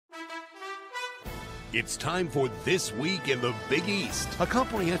It's time for This Week in the Big East, a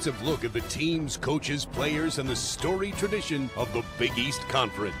comprehensive look at the teams, coaches, players, and the storied tradition of the Big East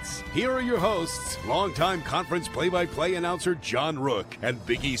Conference. Here are your hosts, longtime conference play-by-play announcer John Rook and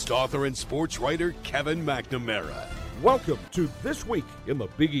Big East author and sports writer Kevin McNamara. Welcome to This Week in the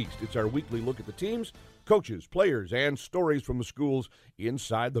Big East. It's our weekly look at the teams, coaches, players, and stories from the schools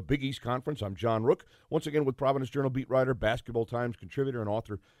inside the Big East Conference. I'm John Rook, once again with Providence Journal beat writer, Basketball Times contributor, and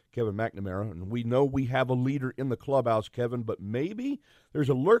author Kevin McNamara. And we know we have a leader in the clubhouse, Kevin, but maybe there's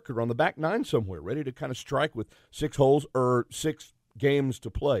a lurker on the back nine somewhere, ready to kind of strike with 6 holes or 6 games to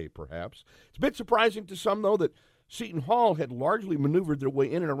play, perhaps. It's a bit surprising to some, though, that Seton Hall had largely maneuvered their way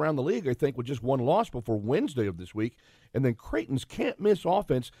in and around the league, I think, with just one loss before Wednesday of this week. And then Creighton's can't-miss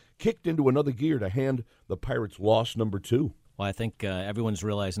offense kicked into another gear to hand the Pirates loss number 2. Well, I think everyone's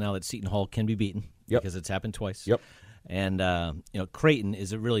realized now that Seton Hall can be beaten because it's happened twice. Yep. And, Creighton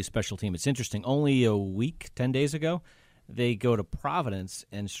is a really special team. It's interesting. Only a week, 10 days ago, they go to Providence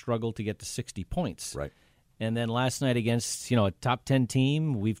and struggle to get to 60 points. Right. And then last night against, a top 10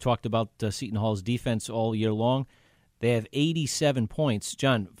 team, we've talked about Seton Hall's defense all year long. They have 87 points.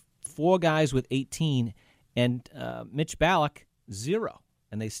 John, 4 guys with 18, and Mitch Ballack, 0.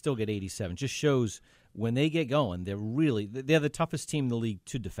 And they still get 87. Just shows when they get going, they're the toughest team in the league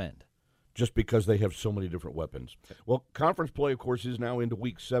to defend. Just because they have so many different weapons. Well, conference play, of course, is now into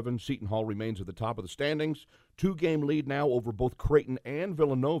Week 7. Seton Hall remains at the top of the standings. 2-game lead now over both Creighton and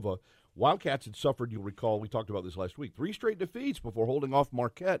Villanova. Wildcats had suffered, you'll recall, we talked about this last week, 3 straight defeats before holding off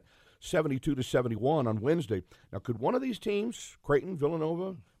Marquette 72-71 on Wednesday. Now, could one of these teams, Creighton,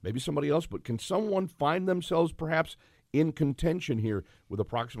 Villanova, maybe somebody else, but can someone find themselves perhaps in contention here with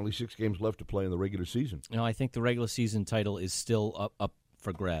approximately 6 games left to play in the regular season? I think the regular season title is still up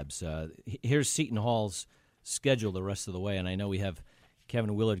for grabs. Here's Seton Hall's schedule the rest of the way, and I know we have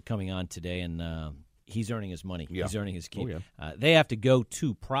Kevin Willard coming on today, and he's earning his money. Yeah. He's earning his keep. Oh, yeah. They have to go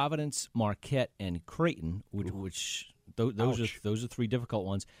to Providence, Marquette, and Creighton, which those are 3 difficult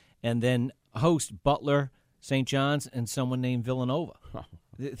ones, and then host Butler, St. John's, and someone named Villanova.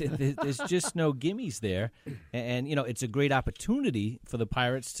 There's just no gimmies there, and it's a great opportunity for the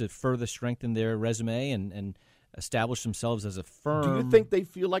Pirates to further strengthen their resume and establish themselves as a firm. Do you think they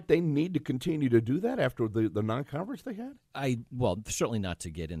feel like they need to continue to do that after the non-conference they had? Well, certainly not to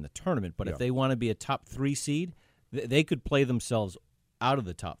get in the tournament, but if they want to be a top 3 seed, they could play themselves out of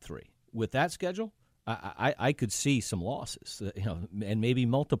the top 3. With that schedule, I could see some losses, and maybe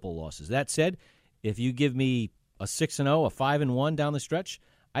multiple losses. That said, if you give me a 6-0, a 5-1 down the stretch,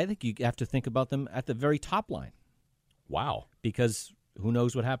 I think you have to think about them at the very top line. Wow. Because who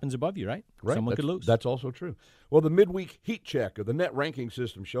knows what happens above you, right? Someone could lose. That's also true. Well, the midweek heat check of the net ranking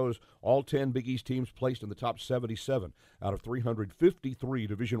system shows all 10 Big East teams placed in the top 77 out of 353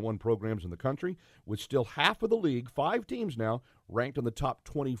 Division I programs in the country, with still half of the league, 5 teams now, ranked in the top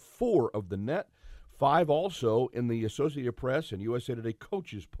 24 of the net, 5 also in the Associated Press and USA Today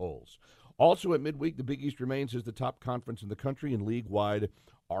coaches polls. Also at midweek, the Big East remains as the top conference in the country in league-wide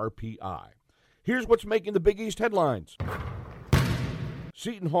RPI. Here's what's making the Big East headlines.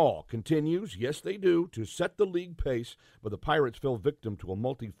 Seton Hall continues, yes they do, to set the league pace, but the Pirates fell victim to a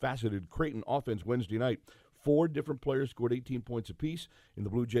multifaceted Creighton offense Wednesday night. 4 different players scored 18 points apiece in the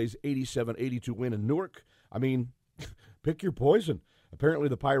Blue Jays' 87-82 win in Newark. I mean, pick your poison. Apparently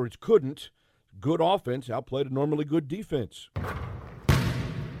the Pirates couldn't. Good offense outplayed a normally good defense.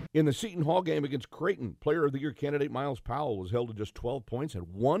 In the Seton Hall game against Creighton, Player of the Year candidate Miles Powell was held to just 12 points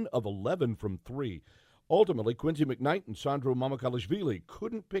and 1 of 11 from 3. Ultimately, Quincy McKnight and Sandro Mamakalishvili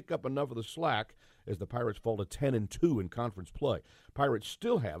couldn't pick up enough of the slack as the Pirates fall to 10-2 in conference play. Pirates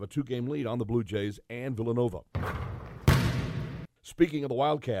still have a 2-game lead on the Blue Jays and Villanova. Speaking of the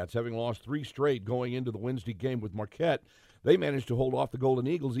Wildcats, having lost 3 straight going into the Wednesday game with Marquette, they managed to hold off the Golden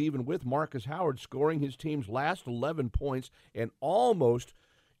Eagles even with Marcus Howard scoring his team's last 11 points and almost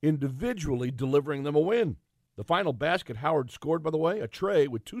individually delivering them a win. The final basket Howard scored, by the way, a tray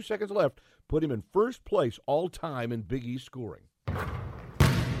with 2 seconds left, put him in first place all-time in Big East scoring.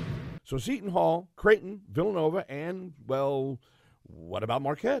 So Seton Hall, Creighton, Villanova, and, well, what about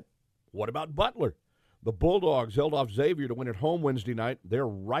Marquette? What about Butler? The Bulldogs held off Xavier to win at home Wednesday night. They're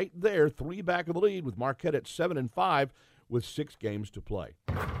right there, 3 back of the lead, with Marquette at 7-5 with 6 games to play.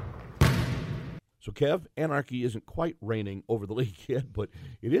 So, Kev, anarchy isn't quite reigning over the league yet, but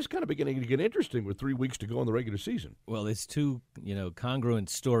it is kind of beginning to get interesting with 3 weeks to go in the regular season. Well, it's 2, congruent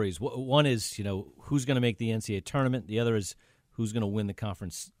stories. One is, who's going to make the NCAA tournament. The other is who's going to win the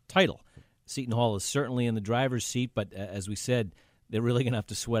conference title. Seton Hall is certainly in the driver's seat, but as we said, they're really going to have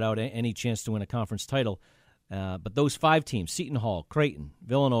to sweat out any chance to win a conference title. But those 5 teams, Seton Hall, Creighton,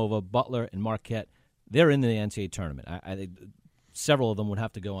 Villanova, Butler, and Marquette, they're in the NCAA tournament. I think several of them would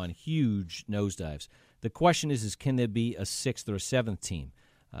have to go on huge nosedives. The question is can there be a sixth or a seventh team?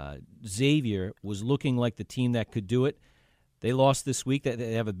 Xavier was looking like the team that could do it. They lost this week.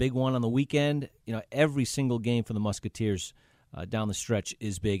 They have a big one on the weekend. Every single game for the Musketeers down the stretch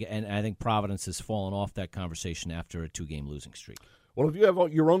is big, and I think Providence has fallen off that conversation after a 2-game losing streak. Well, if you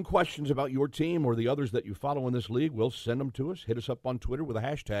have your own questions about your team or the others that you follow in this league, we'll send them to us. Hit us up on Twitter with a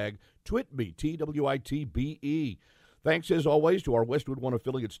hashtag TWITBE, TWITBE. Thanks, as always, to our Westwood One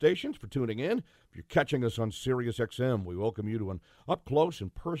affiliate stations for tuning in. If you're catching us on Sirius XM, we welcome you to an up-close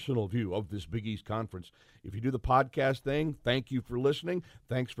and personal view of this Big East Conference. If you do the podcast thing, thank you for listening.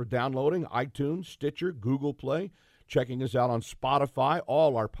 Thanks for downloading iTunes, Stitcher, Google Play, checking us out on Spotify,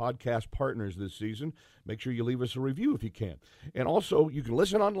 all our podcast partners this season. Make sure you leave us a review if you can. And also, you can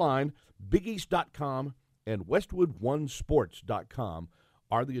listen online. BigEast.com and WestwoodOneSports.com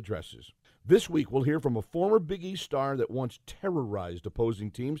are the addresses. This week, we'll hear from a former Big East star that once terrorized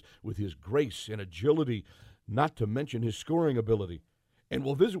opposing teams with his grace and agility, not to mention his scoring ability. And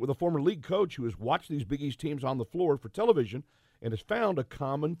we'll visit with a former league coach who has watched these Big East teams on the floor for television and has found a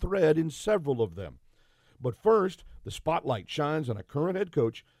common thread in several of them. But first, the spotlight shines on a current head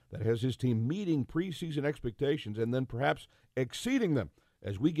coach that has his team meeting preseason expectations and then perhaps exceeding them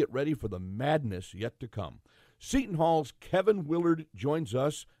as we get ready for the madness yet to come. Seton Hall's Kevin Willard joins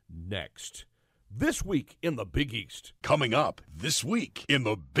us next. This week in the Big East. Coming up this week in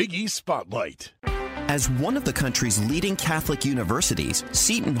the Big East Spotlight. As one of the country's leading Catholic universities,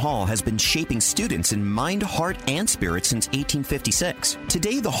 Seton Hall has been shaping students in mind, heart, and spirit since 1856.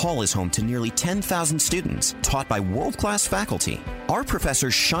 Today, the hall is home to nearly 10,000 students, taught by world-class faculty. Our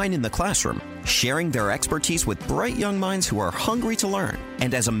professors shine in the classroom, sharing their expertise with bright young minds who are hungry to learn.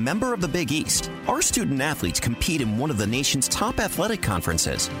 And as a member of the Big East, our student-athletes compete in one of the nation's top athletic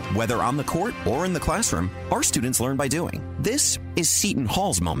conferences. Whether on the court or in the classroom, our students learn by doing. This is Seton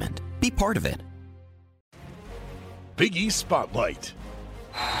Hall's moment. Be part of it. Big East Spotlight.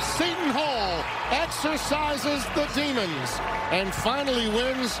 Seton Hall exercises the demons and finally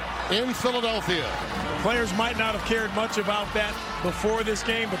wins in Philadelphia. Players might not have cared much about that before this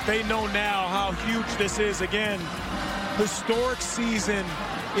game, but they know now how huge this is. Again, historic season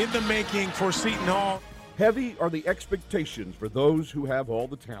in the making for Seton Hall. Heavy are the expectations for those who have all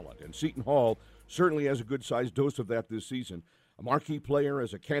the talent, and Seton Hall certainly has a good-sized dose of that this season. A marquee player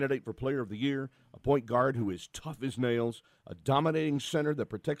as a candidate for Player of the Year, a point guard who is tough as nails, a dominating center that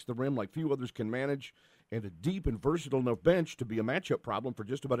protects the rim like few others can manage, and a deep and versatile enough bench to be a matchup problem for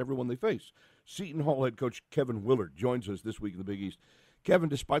just about everyone they face. Seton Hall head coach Kevin Willard joins us this week in the Big East. Kevin,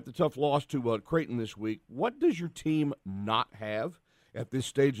 despite the tough loss to Creighton this week, what does your team not have at this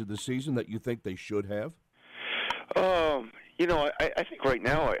stage of the season that you think they should have? I think right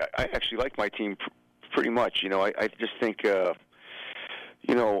now I actually like my team pretty much. I just think, I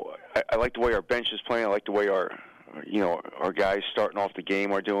like the way our bench is playing. I like the way our guys starting off the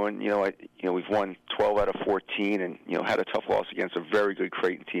game are doing. We've won 12 out of 14 and, had a tough loss against a very good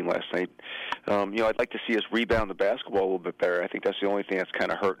Creighton team last night. I'd like to see us rebound the basketball a little bit better. I think that's the only thing that's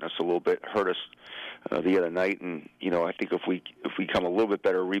kind of hurting us a little bit, hurt us the other night. And, I think if we become a little bit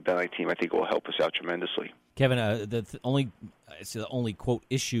better rebounding team, I think it will help us out tremendously. Kevin, it's the only, quote,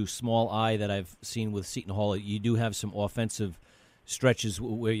 issue, small I, that I've seen with Seton Hall. You do have some offensive stretches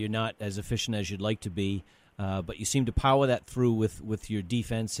where you're not as efficient as you'd like to be, but you seem to power that through with your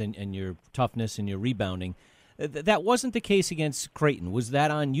defense and your toughness and your rebounding. That wasn't the case against Creighton. Was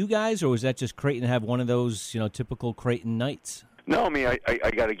that on you guys, or was that just Creighton have one of those typical Creighton nights? No, I mean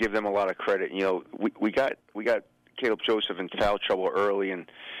I got to give them a lot of credit. We got Caleb Joseph in foul trouble early, and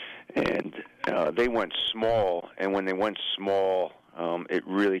they went small, and when they went small, it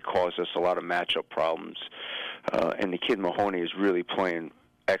really caused us a lot of matchup problems. And the kid Mahoney is really playing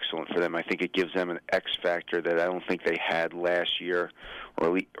excellent for them. I think it gives them an X factor that I don't think they had last year,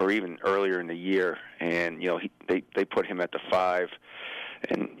 or even earlier in the year. And they put him at the 5,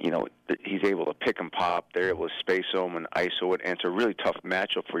 and he's able to pick and pop. They're able to space him and ISO it, and it's a really tough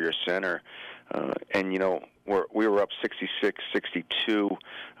matchup for your center. And we were up 66-62,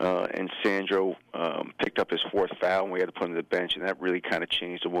 and Sandro picked up his 4th foul, and we had to put him to the bench, and that really kind of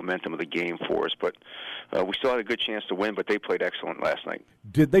changed the momentum of the game for us. But we still had a good chance to win, but they played excellent last night.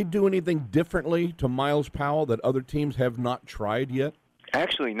 Did they do anything differently to Miles Powell that other teams have not tried yet?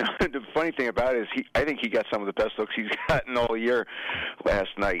 Actually, no. The funny thing about it is I think he got some of the best looks he's gotten all year last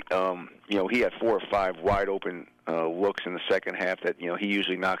night. He had 4 or 5 wide open looks in the second half that he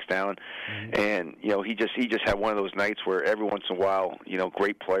usually knocks down, and he just had one of those nights where every once in a while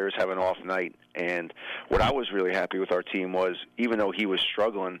great players have an off night. And what I was really happy with our team was, even though he was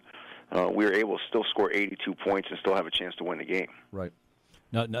struggling, we were able to still score 82 points and still have a chance to win the game. Right.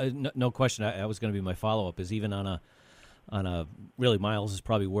 No question. That was going to be my follow-up. Is even on a really, Miles is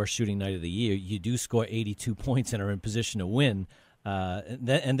probably worst shooting night of the year. You do score 82 points and are in position to win.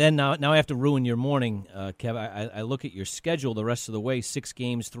 And then now I have to ruin your morning, Kev. I look at your schedule the rest of the way: 6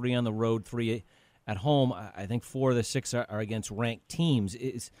 games, 3 on the road, 3 at home. I think 4 of the 6 are against ranked teams.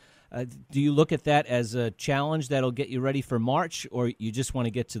 Do you look at that as a challenge that'll get you ready for March, or you just want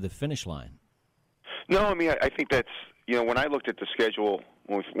to get to the finish line? No, I mean, I think that's, when I looked at the schedule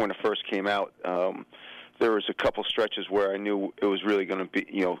when it first came out, there was a couple stretches where I knew it was really going to be,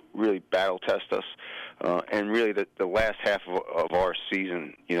 really battle test us. And really the last half of our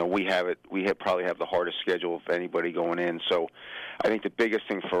season, we probably have the hardest schedule of anybody going in. So I think the biggest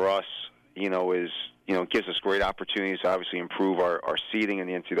thing for us, is, it gives us great opportunities to obviously improve our seeding in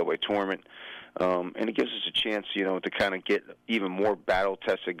the NCAA tournament. And it gives us a chance, to kind of get even more battle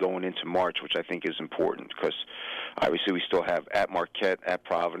tested going into March, which I think is important because obviously we still have at Marquette, at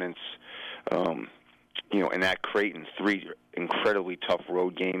Providence, and at Creighton, 3 incredibly tough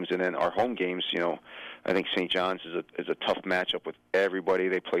road games. And then our home games, I think St. John's is a tough matchup with everybody.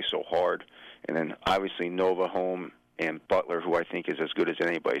 They play so hard. And then obviously Nova home and Butler, who I think is as good as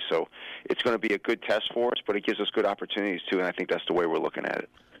anybody. So it's going to be a good test for us, but it gives us good opportunities too, and I think that's the way we're looking at it.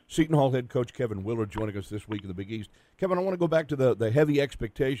 Seton Hall head coach Kevin Willard joining us this week in the Big East. Kevin, I want to go back to the heavy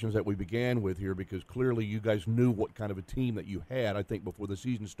expectations that we began with here because clearly you guys knew what kind of a team that you had, I think, before the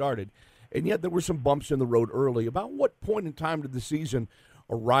season started. And yet there were some bumps in the road early. About what point in time did the season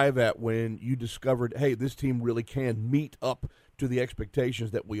arrive at when you discovered, hey, this team really can meet up to the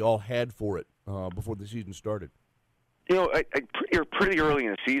expectations that we all had for it before the season started? Pretty early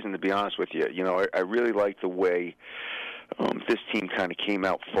in the season, to be honest with you. I really like the way this team kind of came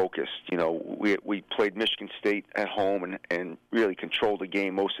out focused. We played Michigan State at home and really controlled the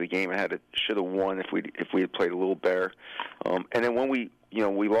game most of the game. I should have won if we had played a little better. And then when we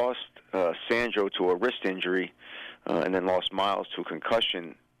lost Sandro to a wrist injury and then lost Miles to a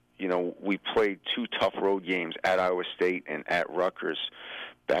concussion, we played 2 tough road games at Iowa State and at Rutgers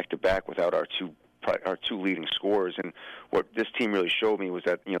back to back without our two leading scorers. And what this team really showed me was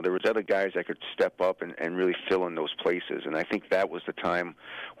that there was other guys that could step up and really fill in those places. And I think that was the time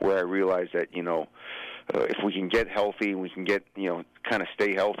where I realized that if we can get healthy, we can get kind of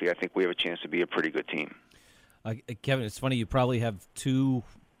stay healthy, I think we have a chance to be a pretty good team. Kevin, it's funny, you probably have 2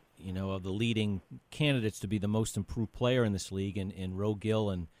 of the leading candidates to be the most improved player in this league in Roe Gill,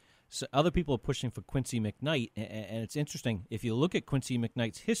 and so other people are pushing for Quincy McKnight. And it's interesting, if you look at Quincy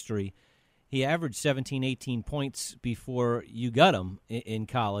McKnight's history, he averaged 17, 18 points before you got him in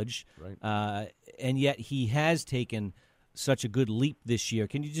college, right. And yet he has taken such a good leap this year.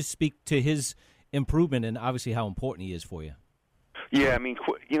 Can you just speak to his improvement and obviously how important he is for you? Yeah, I mean,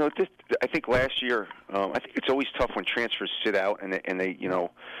 I think last year, I think it's always tough when transfers sit out and they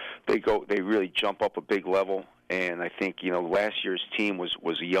really jump up a big level. And I think last year's team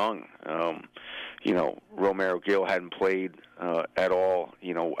was young. Romero Gill hadn't played at all.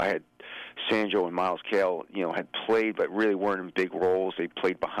 I had Sandro and Miles Cale, had played but really weren't in big roles. They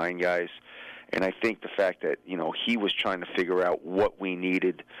played behind guys. And I think the fact that, he was trying to figure out what we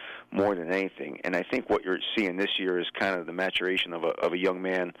needed more than anything. And I think what you're seeing this year is kind of the maturation of a young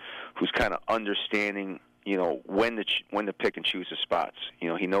man who's kind of understanding, when to pick and choose his spots.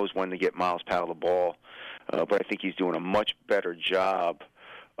 He knows when to get Miles Powell the ball. But I think he's doing a much better job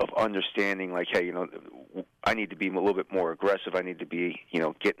of understanding, like, hey, I need to be a little bit more aggressive. I need to be,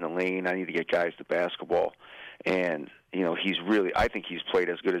 get in the lane. I need to get guys the basketball. And, I think he's played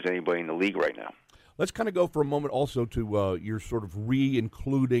as good as anybody in the league right now. Let's kind of go for a moment also to your sort of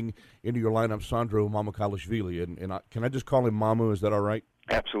re-including into your lineup Sandro Mamukelashvili. And can I just call him Mamu? Is that all right?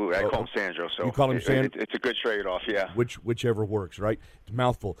 Absolutely. I call him Sandro. So you call him Sandro? It's a good trade-off, yeah. Whichever works, right? It's a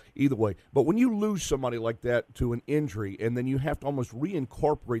mouthful. Either way. But when you lose somebody like that to an injury and then you have to almost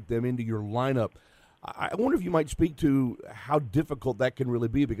reincorporate them into your lineup, I wonder if you might speak to how difficult that can really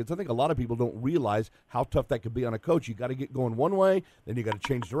be, because I think a lot of people don't realize how tough that could be on a coach. You got to get going one way, then you got to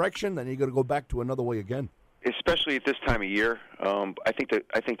change direction, then you got to go back to another way again. Especially at this time of year, I think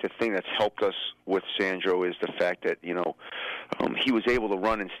the thing that's helped us with Sandro is the fact that he was able to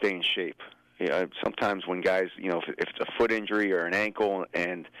run and stay in shape. Sometimes when guys, if it's a foot injury or an ankle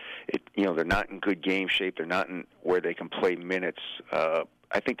and they're not in good game shape, they're not in where they can play minutes.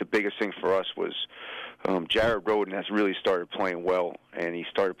 I think the biggest thing for us was Jared Rhoden has really started playing well, and he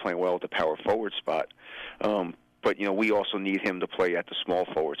started playing well at the power forward spot. But we also need him to play at the small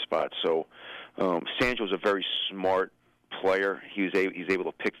forward spot. So Sandro's a very smart player. He's able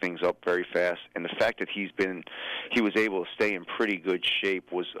to pick things up very fast, and the fact that he was able to stay in pretty good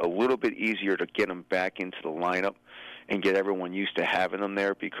shape was a little bit easier to get him back into the lineup and get everyone used to having him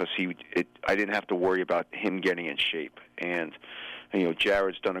there, because I didn't have to worry about him getting in shape. And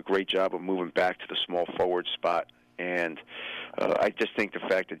Jared's done a great job of moving back to the small forward spot, and I just think the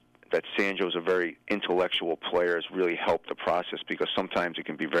fact that Sanjo's a very intellectual player has really helped the process, because sometimes it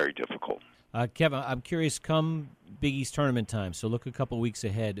can be very difficult. Kevin, I'm curious, come Big East tournament time, so look a couple weeks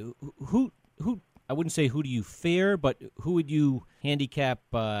ahead, who I wouldn't say who do you fear, but who would you handicap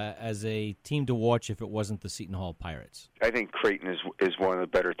as a team to watch if it wasn't the Seton Hall Pirates? I think Creighton is one of the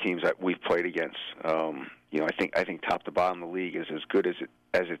better teams that we've played against. I think top to bottom the league is as good as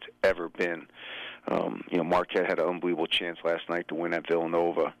it's ever been. Marquette had an unbelievable chance last night to win at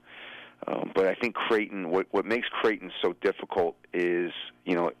Villanova. But I think Creighton, what makes Creighton so difficult is,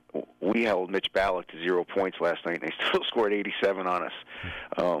 we held Mitch Ballack to 0 points last night, and they still scored 87 on us.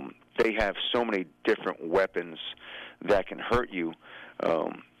 They have so many different weapons that can hurt you,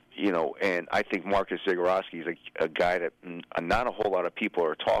 and I think Marcus Zagorowski is a guy that not a whole lot of people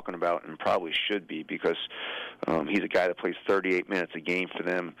are talking about, and probably should be, because he's a guy that plays 38 minutes a game for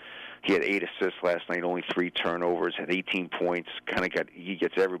them. He had 8 assists last night, only 3 turnovers, had 18 points. He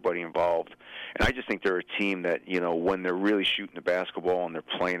gets everybody involved, and I just think they're a team that, when they're really shooting the basketball and they're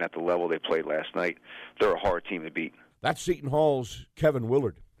playing at the level they played last night, they're a hard team to beat. That's Seton Hall's Kevin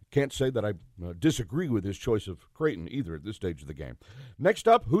Willard. Can't say that I disagree with his choice of Creighton either at this stage of the game. Next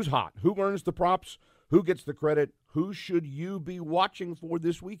up, who's hot? Who earns the props? Who gets the credit? Who should you be watching for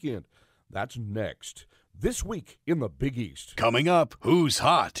this weekend? That's next. This week in the Big East. Coming up, who's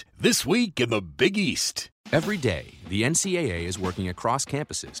hot? This week in the Big East. Every day, the NCAA is working across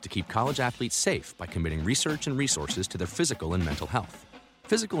campuses to keep college athletes safe by committing research and resources to their physical and mental health.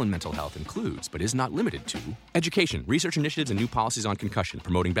 Physical and mental health includes, but is not limited to, education, research initiatives and new policies on concussion,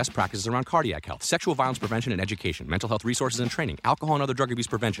 promoting best practices around cardiac health, sexual violence prevention and education, mental health resources and training, alcohol and other drug abuse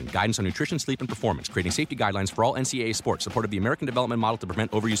prevention, guidance on nutrition, sleep, and performance, creating safety guidelines for all NCAA sports, support of the American Development Model to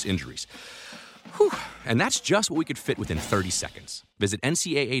prevent overuse injuries. Whew. And that's just what we could fit within 30 seconds. Visit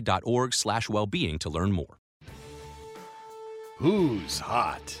ncaa.org/wellbeing to learn more. Who's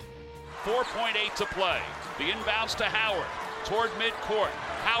hot? 4.8 to play. The inbounds to Howard. Toward midcourt.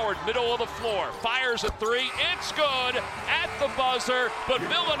 Howard, middle of the floor. Fires a three. It's good at the buzzer, but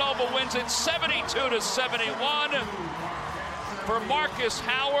Villanova wins it 72-71. For Marcus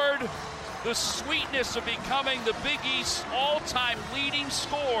Howard, the sweetness of becoming the Big East's all-time leading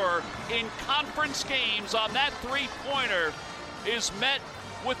scorer in conference games on that three-pointer is met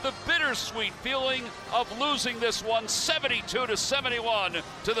with the bittersweet feeling of losing this one 72-71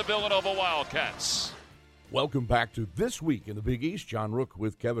 to the Villanova Wildcats. Welcome back to This Week in the Big East. John Rook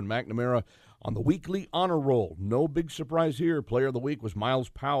with Kevin McNamara on the weekly honor roll. No big surprise here. Player of the week was Myles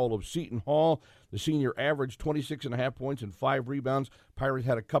Powell of Seton Hall. The senior averaged 26.5 points and 5 rebounds. Pirates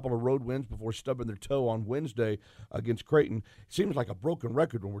had a couple of road wins before stubbing their toe on Wednesday against Creighton. Seems like a broken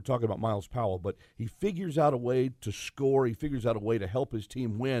record when we're talking about Myles Powell, but he figures out a way to score. He figures out a way to help his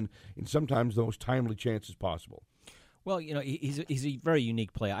team win in sometimes the most timely chances possible. Well, he's a very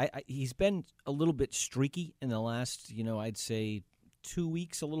unique player. He's been a little bit streaky in the last, I'd say 2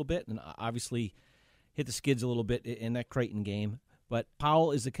 weeks a little bit, and obviously hit the skids a little bit in that Creighton game. But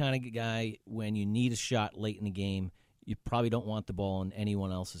Powell is the kind of guy, when you need a shot late in the game, you probably don't want the ball in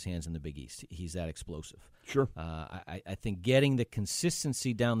anyone else's hands in the Big East. He's that explosive. Sure. I think getting the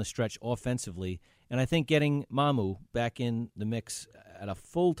consistency down the stretch offensively, and I think getting Mamu back in the mix at a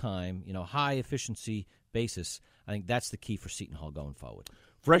full-time, high-efficiency basis, I think that's the key for Seton Hall going forward.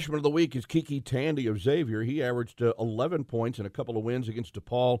 Freshman of the week is Kiki Tandy of Xavier. He averaged 11 points and a couple of wins against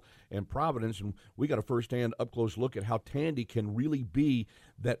DePaul and Providence, and we got a first-hand, up-close look at how Tandy can really be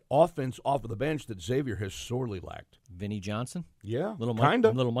that offense off of the bench that Xavier has sorely lacked. Vinnie Johnson? Yeah, kind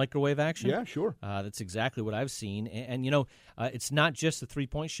of. Little microwave action? Yeah, sure. That's exactly what I've seen. And it's not just the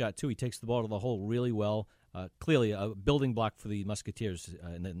three-point shot, too. He takes the ball to the hole really well. Clearly a building block for the Musketeers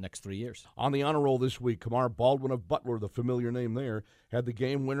in the next 3 years. On the honor roll this week, Kamar Baldwin of Butler, the familiar name there, had the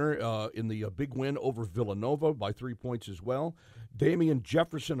game winner in the big win over Villanova by 3 points as well. Damian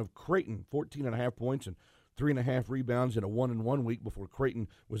Jefferson of Creighton, 14.5 points and 3.5 rebounds in a 1-1 week before Creighton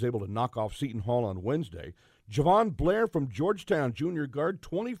was able to knock off Seton Hall on Wednesday. Javon Blair from Georgetown, junior guard,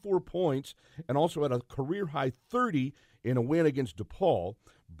 24 points and also had a career-high 30 in a win against DePaul.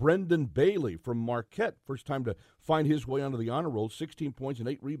 Brendan Bailey from Marquette, first time to find his way onto the honor roll, 16 points and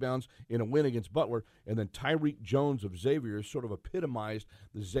 8 rebounds in a win against Butler. And then Tyreek Jones of Xavier sort of epitomized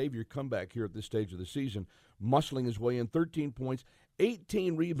the Xavier comeback here at this stage of the season, muscling his way in, 13 points,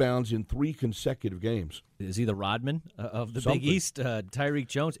 18 rebounds in 3 consecutive games. Is he the Rodman of the Something. Big East? Tyreek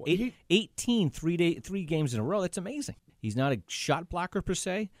Jones, 18 3 games in a row. That's amazing. He's not a shot blocker per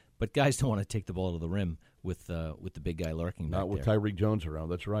se, but guys don't want to take the ball to the rim with the big guy lurking back Not with there. Tyreek Jones around,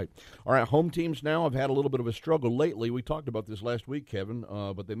 that's right. All right, home teams now have had a little bit of a struggle lately. We talked about this last week, Kevin,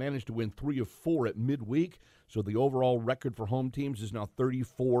 but they managed to win 3 of 4 at midweek, so the overall record for home teams is now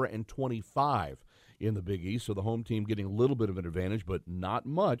 34-25 in the Big East, so the home team getting a little bit of an advantage, but not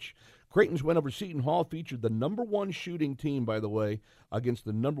much. Creighton's win over Seton Hall featured the number 1 shooting team, by the way, against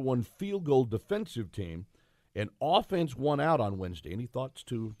the number 1 field goal defensive team. And offense won out on Wednesday. Any thoughts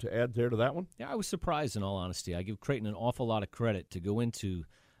to add there to that one? Yeah, I was surprised, in all honesty. I give Creighton an awful lot of credit to go into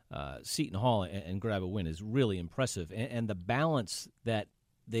Seton Hall and grab a win is really impressive. And the balance that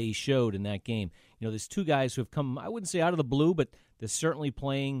they showed in that game. You know, there's 2 guys who have come, I wouldn't say out of the blue, but they're certainly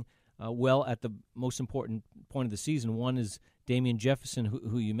playing well at the most important point of the season. One is Damian Jefferson,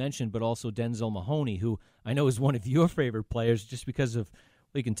 who you mentioned, but also Denzel Mahoney, who I know is one of your favorite players just because of,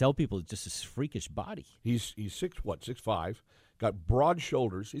 well, you can tell people it's just his freakish body. He's 6'5", got broad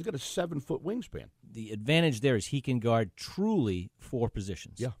shoulders. He's got a 7-foot wingspan. The advantage there is he can guard truly 4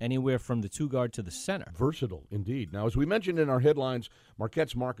 positions. Yeah. Anywhere from the 2 guard to the center. Versatile, indeed. Now, as we mentioned in our headlines,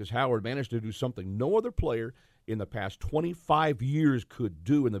 Marquette's Marcus Howard managed to do something no other player in the past 25 years could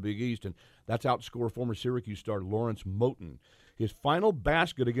do in the Big East, and that's outscore former Syracuse star Lawrence Moten. His final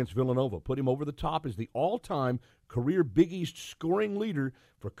basket against Villanova put him over the top as the all-time career Big East scoring leader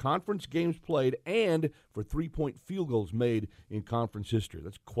for conference games played and for 3-point field goals made in conference history.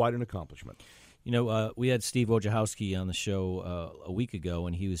 That's quite an accomplishment. You know, we had Steve Wojciechowski on the show a week ago,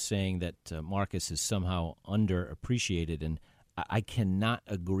 and he was saying that Marcus is somehow underappreciated, and I cannot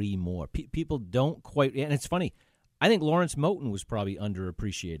agree more. People don't quite, and it's funny, I think Lawrence Moten was probably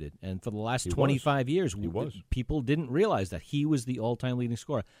underappreciated, and for the last 25 years, people didn't realize that he was the all-time leading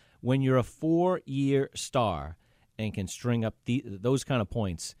scorer. When you're a 4-year star and can string up those kind of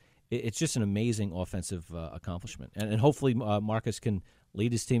points, it's just an amazing offensive accomplishment. And hopefully Marcus can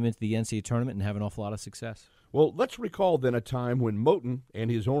lead his team into the NCAA tournament and have an awful lot of success. Well, let's recall then a time when Moten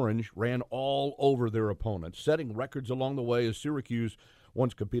and his Orange ran all over their opponents, setting records along the way as Syracuse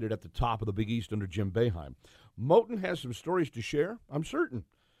once competed at the top of the Big East under Jim Boeheim. Moten has some stories to share, I'm certain,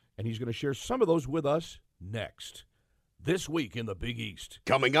 and he's going to share some of those with us next. This week in the Big East.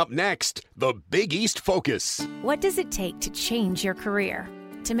 Coming up next, the Big East Focus. What does it take to change your career?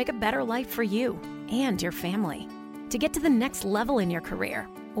 To make a better life for you and your family? To get to the next level in your career?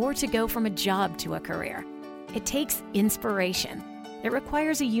 Or to go from a job to a career? It takes inspiration. It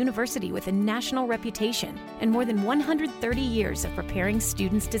requires a university with a national reputation and more than 130 years of preparing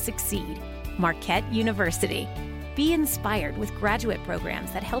students to succeed. Marquette University. Be inspired with graduate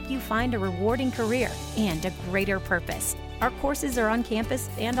programs that help you find a rewarding career and a greater purpose. Our courses are on campus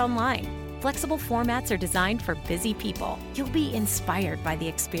and online. Flexible formats are designed for busy people. You'll be inspired by the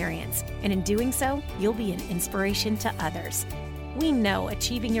experience, and in doing so, you'll be an inspiration to others. We know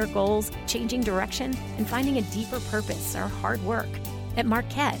achieving your goals, changing direction, and finding a deeper purpose are hard work. At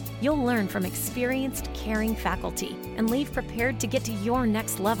Marquette, you'll learn from experienced, caring faculty and leave prepared to get to your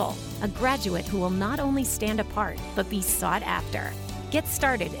next level. A graduate who will not only stand apart, but be sought after. Get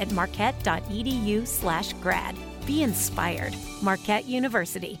started at marquette.edu/grad. Be inspired. Marquette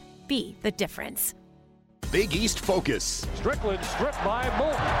University. Be the difference. Big East Focus. Strickland stripped by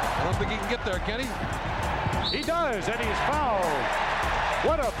Moten. I don't think he can get there, can he? He does, and he's fouled.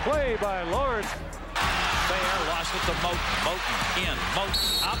 What a play by Lawrence. Fair lost it to Moten. Moten in.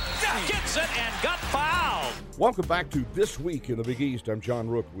 Moten up. Gets it and got fouled. Welcome back to This Week in the Big East. I'm John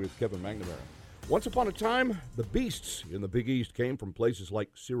Rook with Kevin McNamara. Once upon a time, the beasts in the Big East came from places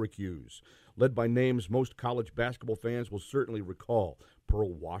like Syracuse, led by names most college basketball fans will certainly recall.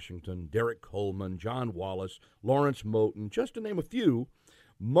 Pearl Washington, Derek Coleman, John Wallace, Lawrence Moten, just to name a few.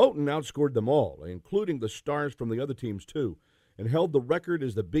 Moten outscored them all, including the stars from the other teams too, and held the record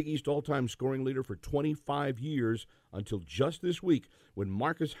as the Big East all-time scoring leader for 25 years until just this week when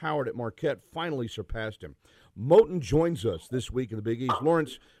Marcus Howard at Marquette finally surpassed him. Moten joins us this week in the Big East.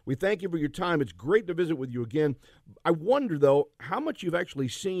 Lawrence, we thank you for your time. It's great to visit with you again. I wonder, though, how much you've actually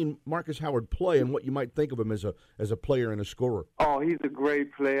seen Marcus Howard play and what you might think of him as a player and a scorer. Oh, he's a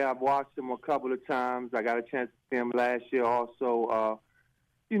great player. I've watched him a couple of times. I got a chance to see him last year also.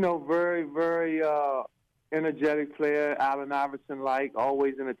 Very, very energetic player, Allen Iverson-like,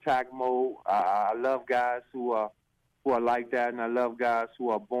 always in attack mode. I love guys who who are like that, and I love guys who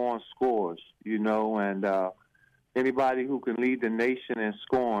are born scorers, you know, and anybody who can lead the nation in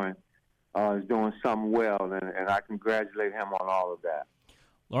scoring is doing something well, and I congratulate him on all of that.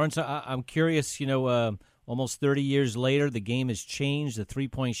 Lawrence, I'm curious, you know, almost 30 years later, the game has changed. The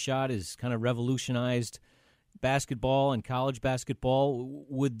three-point shot has kind of revolutionized basketball and college basketball.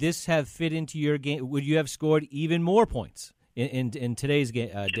 Would this have fit into your game? Would you have scored even more points in today's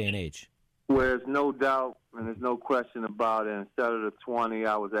day and age? Well, there's no doubt, and there's no question about it. Instead of the 20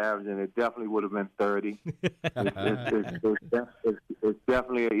 I was averaging, it definitely would have been 30. It's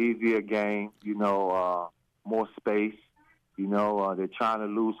definitely an easier game, you know, more space. You know, they're trying to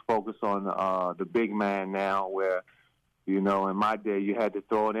lose focus on the big man now where, you know, in my day you had to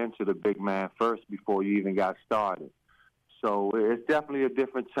throw it into the big man first before you even got started. So it's definitely a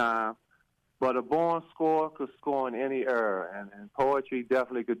different time. But a born scorer could score in any era, and poetry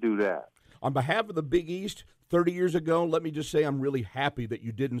definitely could do that. On behalf of the Big East, 30 years ago, let me just say I'm really happy that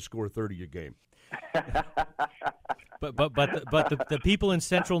you didn't score 30 a game. But the people in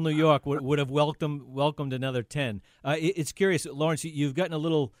Central New York would have welcomed another 10. It's curious, Lawrence, you've gotten a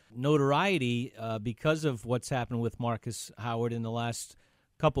little notoriety because of what's happened with Marcus Howard in the last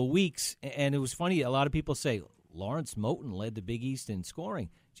couple weeks, and it was funny. A lot of people say Lawrence Moten led the Big East in scoring.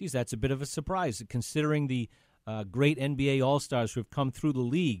 Geez, that's a bit of a surprise considering the great NBA All-Stars who have come through the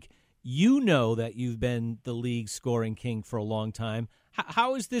league. You know that you've been the league's scoring king for a long time.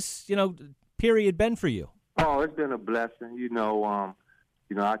 How has this, period been for you? Oh, it's been a blessing.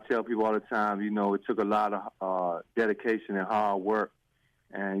 I tell people all the time, it took a lot of dedication and hard work.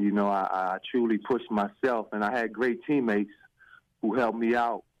 And, I truly pushed myself. And I had great teammates who helped me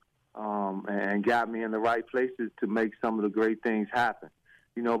out and got me in the right places to make some of the great things happen.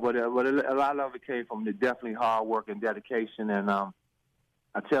 But a lot of it came from the definitely hard work and dedication. And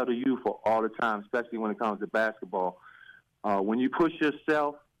I tell the youth all the time, especially when it comes to basketball, when you push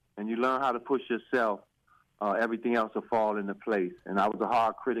yourself and you learn how to push yourself, everything else will fall into place. And I was a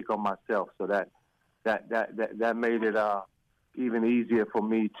hard critic on myself, so that made it even easier for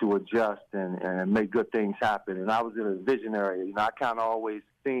me to adjust and make good things happen. And I was a visionary. I kind of always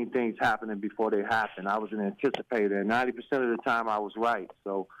seen things happening before they happen. I was an anticipator, and 90% of the time I was right.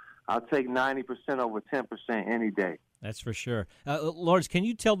 So I'll take 90% over 10% any day. That's for sure. Lawrence, can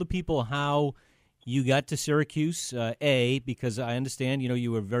you tell the people how you got to Syracuse? Because I understand,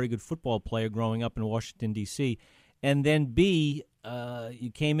 you were a very good football player growing up in Washington, D.C., and then B,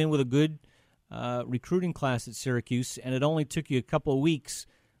 you came in with a good recruiting class at Syracuse, and it only took you a couple of weeks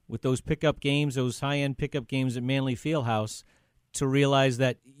with those pickup games, those high-end pickup games at Manley Fieldhouse, to realize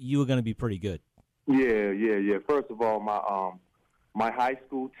that you were going to be pretty good. Yeah. First of all, my high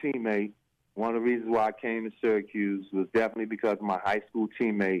school teammate, one of the reasons why I came to Syracuse was definitely because of my high school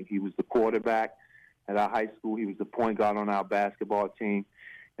teammate. He was the quarterback at our high school. He was the point guard on our basketball team,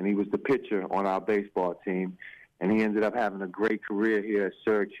 and he was the pitcher on our baseball team. And he ended up having a great career here at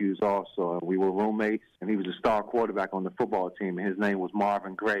Syracuse also. And we were roommates, and he was a star quarterback on the football team, and his name was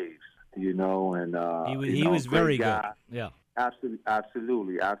Marvin Graves, and he was very good. Yeah.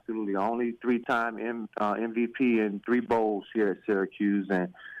 Absolutely. Only three-time MVP and 3 bowls here at Syracuse.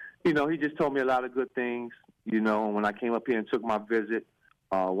 And, he just told me a lot of good things, and when I came up here and took my visit,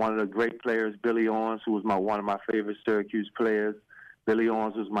 one of the great players, Billy Owens, who was one of my favorite Syracuse players. Billy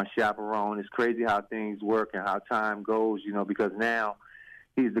Owens was my chaperone. It's crazy how things work and how time goes, because now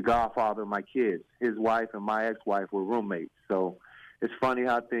he's the godfather of my kids. His wife and my ex-wife were roommates. So it's funny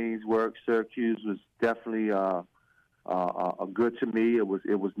how things work. Syracuse was definitely good to me. It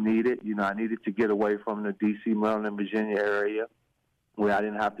was needed. I needed to get away from the D.C., Maryland, Virginia area where I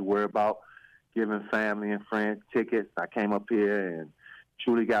didn't have to worry about giving family and friends tickets. I came up here and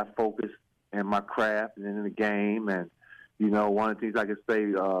truly got focused in my craft and in the game. And, one of the things I could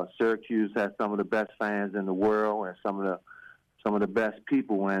say, Syracuse has some of the best fans in the world and some of the best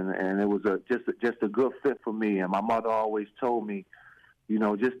people. And it was just a good fit for me. And my mother always told me,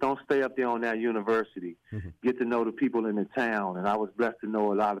 just don't stay up there on that university. Mm-hmm. Get to know the people in the town. And I was blessed to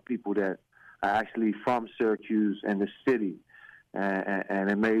know a lot of people that are actually from Syracuse and the city. And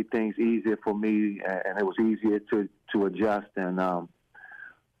it made things easier for me, and it was easier to adjust. And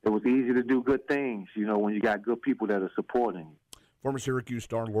it was easy to do good things, when you got good people that are supporting you. Former Syracuse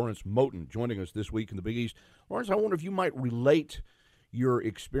star Lawrence Moten joining us this week in the Big East. Lawrence, I wonder if you might relate your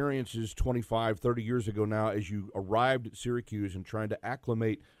experiences 25, 30 years ago now as you arrived at Syracuse and trying to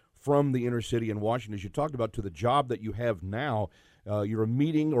acclimate from the inner city in Washington, as you talked about, to the job that you have now. You're a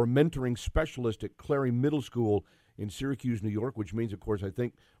meeting or mentoring specialist at Clary Middle School in Syracuse, New York, which means, of course, I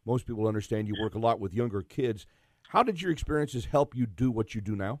think most people understand you work a lot with younger kids. How did your experiences help you do what you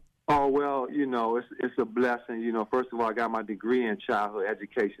do now? Oh, well, it's a blessing. First of all, I got my degree in childhood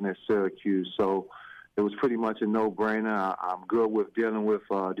education at Syracuse, so it was pretty much a no-brainer. I'm good with dealing with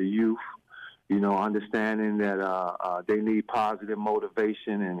the youth, understanding that they need positive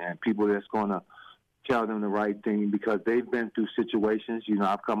motivation and people that's going to tell them the right thing because they've been through situations.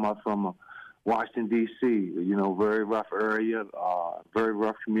 I've come up from Washington, D.C., very rough area, very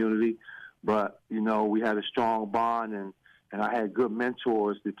rough community, but, we had a strong bond and I had good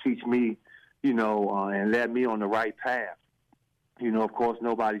mentors to teach me, and led me on the right path. Of course,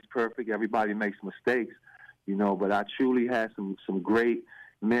 nobody's perfect. Everybody makes mistakes, but I truly had some great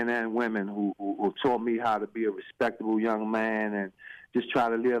men and women who taught me how to be a respectable young man and just try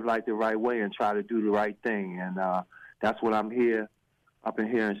to live like the right way and try to do the right thing. And that's what I'm here, up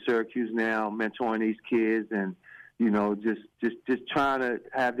in here in Syracuse now, mentoring these kids and, just trying to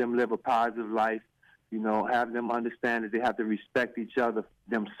have them live a positive life. Have them understand that they have to respect each other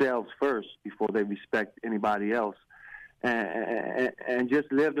themselves first before they respect anybody else, and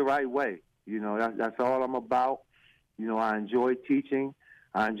just live the right way. That's all I'm about. I enjoy teaching.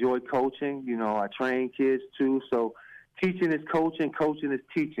 I enjoy coaching. I train kids too. So teaching is coaching. Coaching is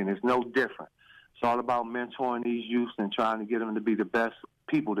teaching. It's no different. It's all about mentoring these youths and trying to get them to be the best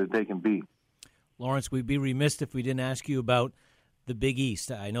people that they can be. Lawrence, we'd be remiss if we didn't ask you about the Big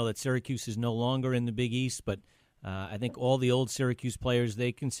East. I know that Syracuse is no longer in the Big East, but I think all the old Syracuse players,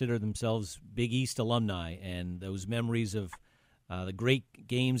 they consider themselves Big East alumni, and those memories of the great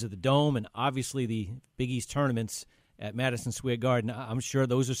games at the Dome and obviously the Big East tournaments at Madison Square Garden, I'm sure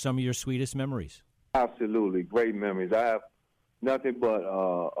those are some of your sweetest memories. Absolutely. Great memories. I have nothing but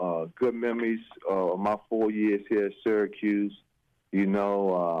good memories of my 4 years here at Syracuse.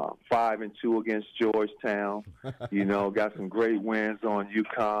 5-2 against Georgetown. Got some great wins on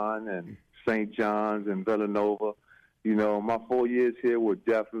UConn and St. John's and Villanova. My 4 years here were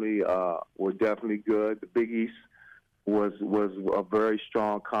definitely good. The Big East was a very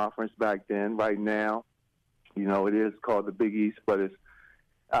strong conference back then. Right now, it is called the Big East, but it's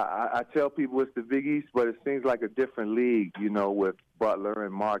I tell people it's the Big East, but it seems like a different league. With Butler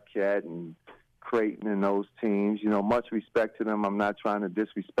and Marquette and Creighton and those teams. Much respect to them. I'm not trying to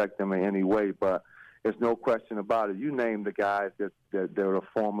disrespect them in any way, but there's no question about it. You name the guys that are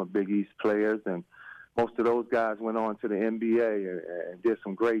former Big East players, and most of those guys went on to the NBA and did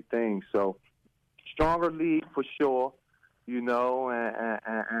some great things. So stronger league for sure, and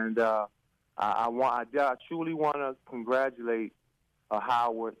I truly want to congratulate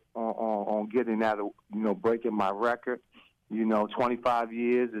Howard on getting that, breaking my record. 25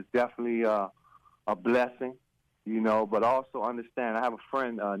 years is definitely a blessing, but also understand, I have a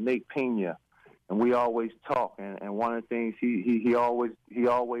friend, Nate Pena, and we always talk, and one of the things he always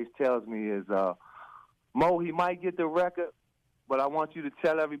tells me is, Mo, he might get the record, but I want you to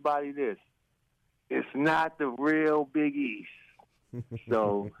tell everybody this: it's not the real Big East.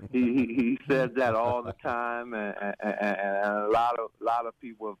 So he says that all the time, and a lot of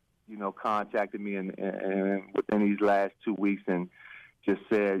people have contacted me and within these last 2 weeks and just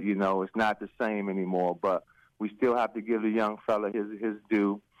said, it's not the same anymore. But we still have to give the young fella his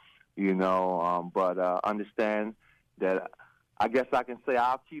due, but understand that I guess I can say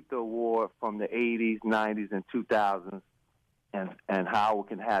I'll keep the award from the 80s, 90s, and 2000s, and Howard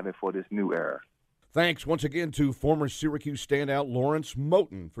can have it for this new era. Thanks once again to former Syracuse standout Lawrence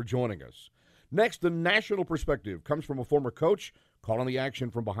Moten for joining us. Next, the national perspective comes from a former coach calling the action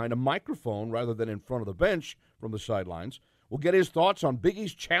from behind a microphone rather than in front of the bench from the sidelines. We'll get his thoughts on Big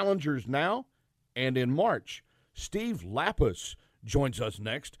East challengers now and in March. Steve Lappas joins us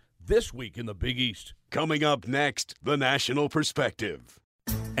next, This Week in the Big East. Coming up next, the national perspective.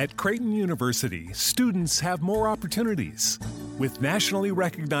 At Creighton University, students have more opportunities. With nationally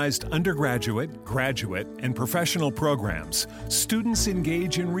recognized undergraduate, graduate, and professional programs, students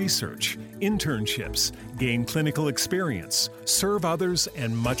engage in research, internships, gain clinical experience, serve others,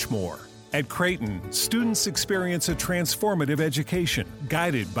 and much more. At Creighton, students experience a transformative education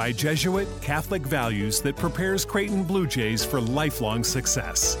guided by Jesuit Catholic values that prepares Creighton Blue Jays for lifelong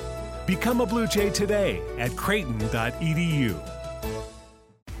success. Become a Blue Jay today at creighton.edu.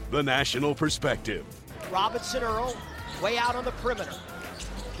 The national perspective. Robinson Earl, way out on the perimeter.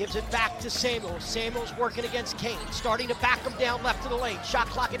 Gives it back to Samuels. Samuels working against Kane. Starting to back him down left of the lane. Shot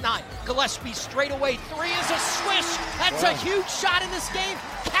clock at 9. Gillespie straight away. 3 is a swish. That's a huge shot in this game.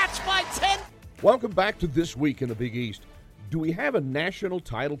 Catch by 10. Welcome back to This Week in the Big East. Do we have a national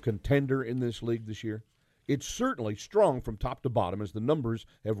title contender in this league this year? It's certainly strong from top to bottom, as the numbers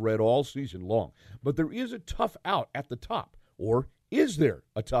have read all season long. But there is a tough out at the top. Or is there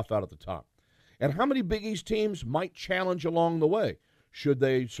a tough out at the top? And how many Big East teams might challenge along the way? should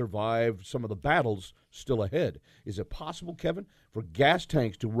they survive some of the battles still ahead. Is it possible, Kevin, for gas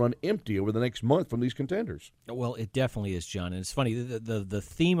tanks to run empty over the next month from these contenders? Well, it definitely is, John. And it's funny, the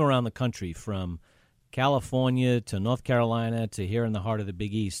theme around the country from California to North Carolina to here in the heart of the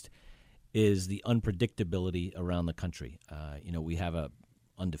Big East is the unpredictability around the country. We have a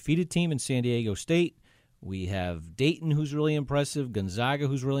undefeated team in San Diego State. We have Dayton, who's really impressive, Gonzaga,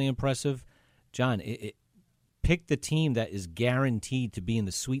 who's really impressive. John, pick the team that is guaranteed to be in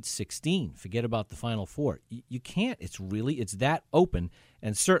the Sweet 16. Forget about the Final Four. You can't. It's that open,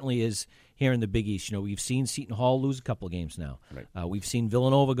 and certainly is here in the Big East. We've seen Seton Hall lose a couple of games now. Right. We've seen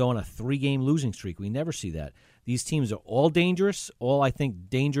Villanova go on a 3-game losing streak. We never see that. These teams are all dangerous, I think,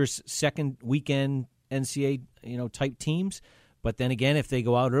 dangerous second weekend NCAA type teams. But then again, if they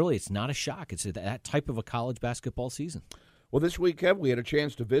go out early, it's not a shock. It's that type of a college basketball season. Well, this week, Kev, we had a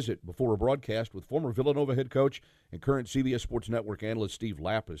chance to visit before a broadcast with former Villanova head coach and current CBS Sports Network analyst Steve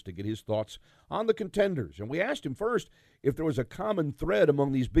Lappas to get his thoughts on the contenders. And we asked him first if there was a common thread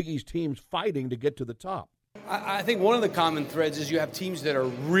among these Big East teams fighting to get to the top. I think one of the common threads is you have teams that are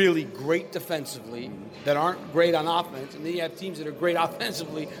really great defensively that aren't great on offense, and then you have teams that are great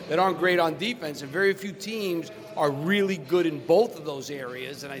offensively that aren't great on defense, and very few teams are really good in both of those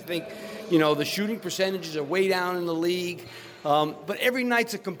areas. And I think, the shooting percentages are way down in the league, but every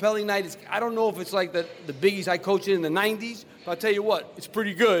night's a compelling night. I don't know if it's like the Big East I coached in the 90s, but I'll tell you what, it's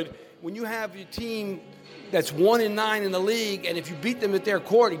pretty good. When you have your team that's 1-9 in the league, and if you beat them at their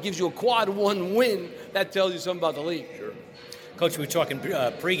court, it gives you a quad 1 win. That tells you something about the league. Sure. Coach, we were talking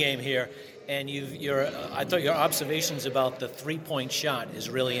pregame here, and I thought your observations about the three-point shot is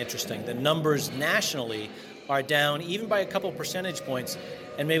really interesting. The numbers nationally are down even by a couple percentage points,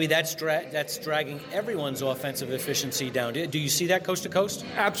 and maybe that's dragging everyone's offensive efficiency down. Do you see that coast to coast?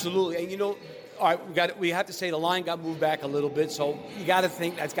 Absolutely. And all right, we have to say the line got moved back a little bit, so you got to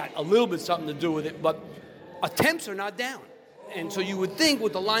think that's got a little bit something to do with it. But attempts are not down. And so you would think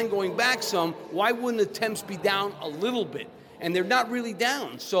with the line going back some, why wouldn't attempts be down a little bit? And they're not really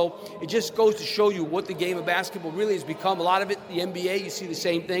down. So it just goes to show you what the game of basketball really has become. A lot of it, the NBA, you see the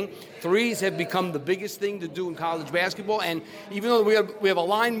same thing. Threes have become the biggest thing to do in college basketball. And even though we have a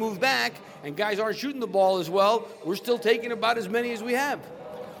line moved back and guys aren't shooting the ball as well, we're still taking about as many as we have.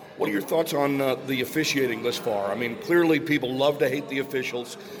 What are your thoughts on the officiating thus far? I mean, clearly people love to hate the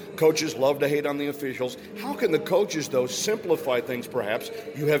officials. Coaches love to hate on the officials. How can the coaches, though, simplify things, perhaps,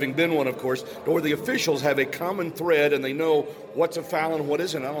 you having been one, of course, where the officials have a common thread and they know what's a foul and what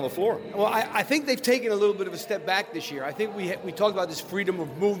isn't out on the floor? Well, I think they've taken a little bit of a step back this year. I think we talked about this freedom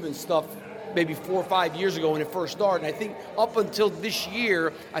of movement stuff maybe 4 or 5 years ago when it first started. And I think up until this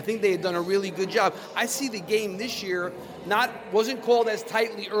year, I think they had done a really good job. I see the game this year wasn't called as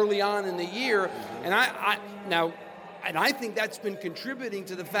tightly early on in the year, and I think that's been contributing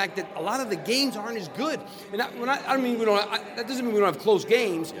to the fact that a lot of the games aren't as good. And that doesn't mean we don't have close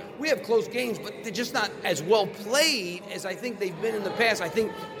games. We have close games, but they're just not as well played as I think they've been in the past. I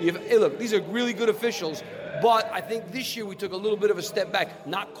think, look, these are really good officials, but I think this year we took a little bit of a step back,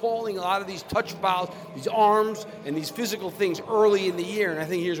 not calling a lot of these touch fouls, these arms, and these physical things early in the year. And I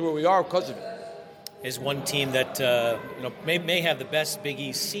think here's where we are because of it. Is one team that may have the best Big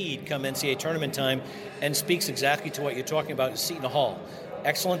East seed come NCAA tournament time, and speaks exactly to what you're talking about, is Seton Hall.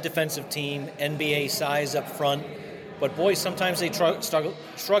 Excellent defensive team, NBA size up front, but boys, sometimes they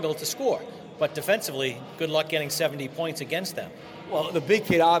struggle to score. But defensively, good luck getting 70 points against them. Well, the big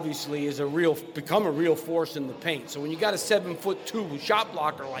kid obviously is become a real force in the paint. So when you got a 7'2" shot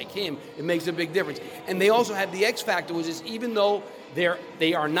blocker like him, it makes a big difference. And they also have the X factor, which is even though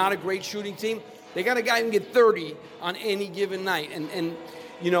they are not a great shooting team, they got a guy who can get 30 on any given night. And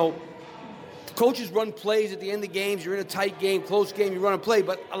coaches run plays at the end of games. You're in a tight game, close game, you run a play.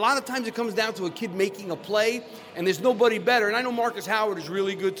 But a lot of times it comes down to a kid making a play, and there's nobody better. And I know Marcus Howard is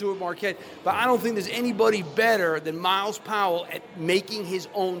really good too at Marquette, but I don't think there's anybody better than Miles Powell at making his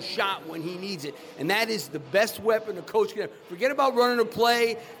own shot when he needs it. And that is the best weapon a coach can have. Forget about running a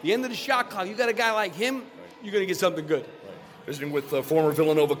play, the end of the shot clock. You got a guy like him, you're going to get something good. Visiting with former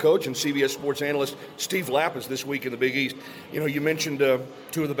Villanova coach and CBS Sports analyst Steve Lappas this week in the Big East. You mentioned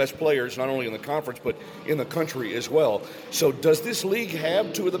two of the best players, not only in the conference, but in the country as well. So does this league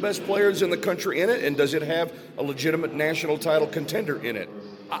have two of the best players in the country in it, and does it have a legitimate national title contender in it?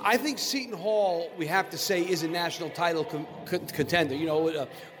 I think Seton Hall, we have to say, is a national title contender.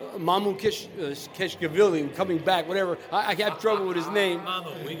 Mamu Keshkavili coming back, whatever. I have trouble with his name.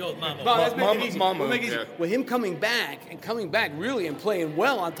 Mamu. We go with Mamu. No, let's make it easy. Mamu. We'll make it easy. With him coming back really and playing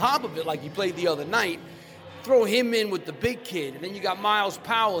well on top of it like he played the other night, throw him in with the big kid, and then you got Miles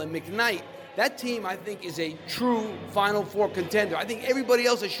Powell and McKnight. that team, I think, is a true Final Four contender. I think everybody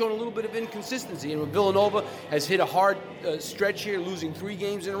else has shown a little bit of inconsistency. And Villanova has hit a hard stretch here, losing 3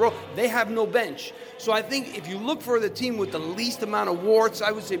 games in a row. They have no bench. So I think if you look for the team with the least amount of warts,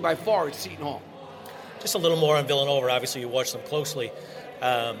 I would say by far it's Seton Hall. Just a little more on Villanova. Obviously, you watch them closely.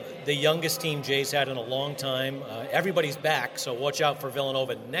 The youngest team Jay's had in a long time. Everybody's back, so watch out for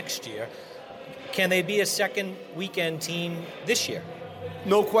Villanova next year. Can they be a second weekend team this year?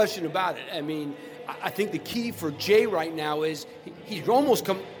 No question about it. I mean, I think the key for Jay right now is he's almost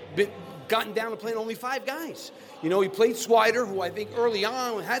gotten down to playing only 5 guys. You know, he played Swider, who I think early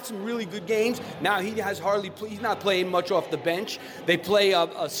on had some really good games. Now he has he's not playing much off the bench. They play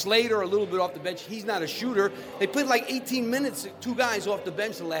a Slater a little bit off the bench. He's not a shooter. They played like 18 minutes, 2 guys off the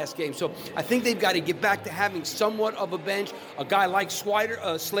bench the last game. So I think they've got to get back to having somewhat of a bench. A guy like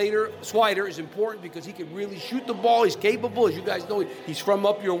Swider is important because he can really shoot the ball. He's capable. As you guys know, he's from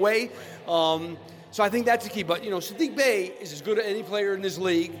up your way. So I think that's the key. But, Sadiq Bey is as good as any player in this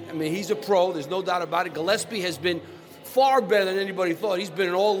league. I mean, he's a pro. There's no doubt about it. Gillespie has been far better than anybody thought. He's been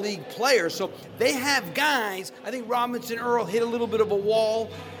an all-league player. So they have guys. I think Robinson Earl hit a little bit of a wall.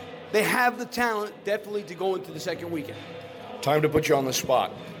 They have the talent, definitely, to go into the second weekend. Time to put you on the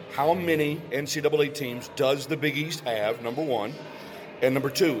spot. How many NCAA teams does the Big East have, number one? And number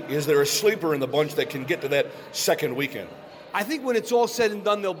 2, is there a sleeper in the bunch that can get to that second weekend? I think when it's all said and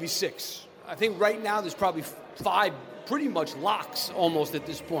done, there'll be 6. I think right now there's probably 5 pretty much locks almost at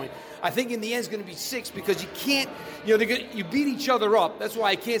this point. I think in the end it's going to be 6 because you can't, you beat each other up. That's why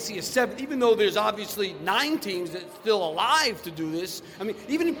I can't see a 7th, even though there's obviously 9 teams that's still alive to do this. I mean,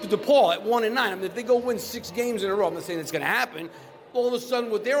 even DePaul at 1-9, I mean, if they go win 6 games in a row, I'm not saying it's going to happen. All of a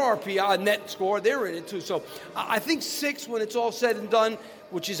sudden with their RPI, net score, they're in it too. So I think 6 when it's all said and done,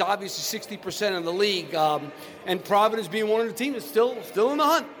 which is obviously 60% of the league, and Providence being one of the teams that's still in the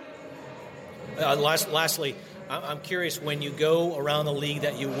hunt. Lastly, I'm curious, when you go around the league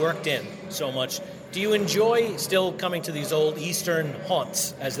that you worked in so much, do you enjoy still coming to these old Eastern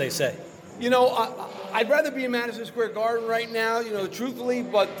haunts, as they say? I'd rather be in Madison Square Garden right now, truthfully,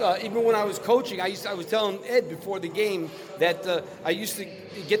 but even when I was coaching, I was telling Ed before the game that I used to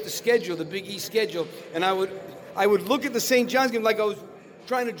get the schedule, the Big East schedule, and I would look at the St. John's game like I was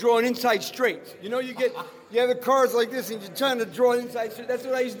trying to draw an inside straight. You have the cards like this, and you're trying to draw an inside straight. That's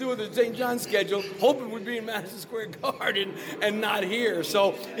what I used to do with the St. John's schedule, hoping we'd be in Madison Square Garden and not here.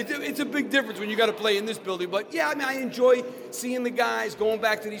 So it's a big difference when you got to play in this building. But, yeah, I mean, I enjoy seeing the guys, going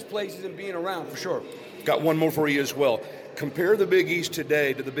back to these places and being around, for sure. Got one more for you as well. Compare the Big East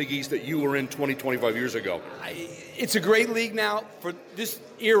today to the Big East that you were in 20, 25 years ago. It's a great league now for this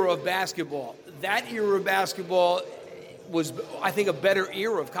era of basketball. That era of basketball was, I think, a better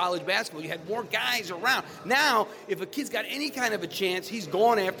era of college basketball. You had more guys around. Now, if a kid's got any kind of a chance, he's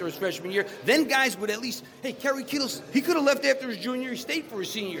gone after his freshman year. Then guys would at least, Kerry Kittles, he could have left after his junior year, he stayed for his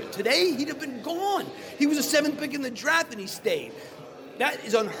senior year. Today, he'd have been gone. He was a 7th pick in the draft, and he stayed. That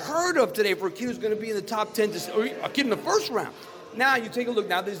is unheard of today for a kid who's going to be in the top 10, or a kid in the first round. Now, you take a look.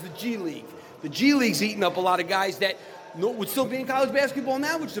 Now, there's the G League. The G League's eating up a lot of guys that would still be in college basketball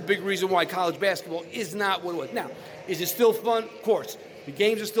now, which is a big reason why college basketball is not what it was. Now, is it still fun? Of course. The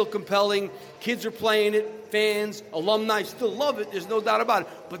games are still compelling. Kids are playing it. Fans, alumni still love it. There's no doubt about it.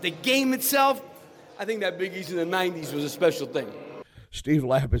 But the game itself, I think that Big East in the 90s was a special thing. Steve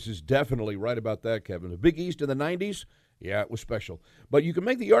Lapis is definitely right about that, Kevin. The Big East in the 90s, yeah, it was special. But you can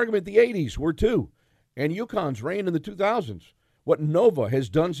make the argument the 80s were too. And UConn's reign in the 2000s. What Nova has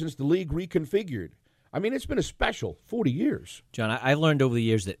done since the league reconfigured. I mean, it's been a special 40 years. John, I learned over the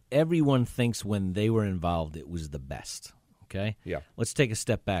years that everyone thinks when they were involved it was the best, okay? Yeah. Let's take a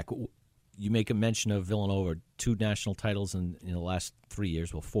step back. You make a mention of Villanova, 2 national titles in the last 3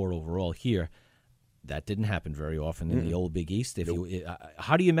 years, well, 4 overall here. That didn't happen very often in the old Big East.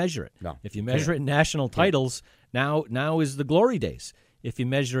 How do you measure it? No. If you measure it in national titles, now is the glory days. If you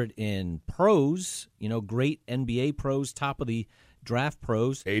measure it in pros, great NBA pros, top of the draft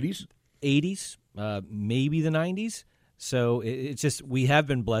pros. 80s, maybe the 90s. So it's just we have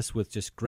been blessed with just great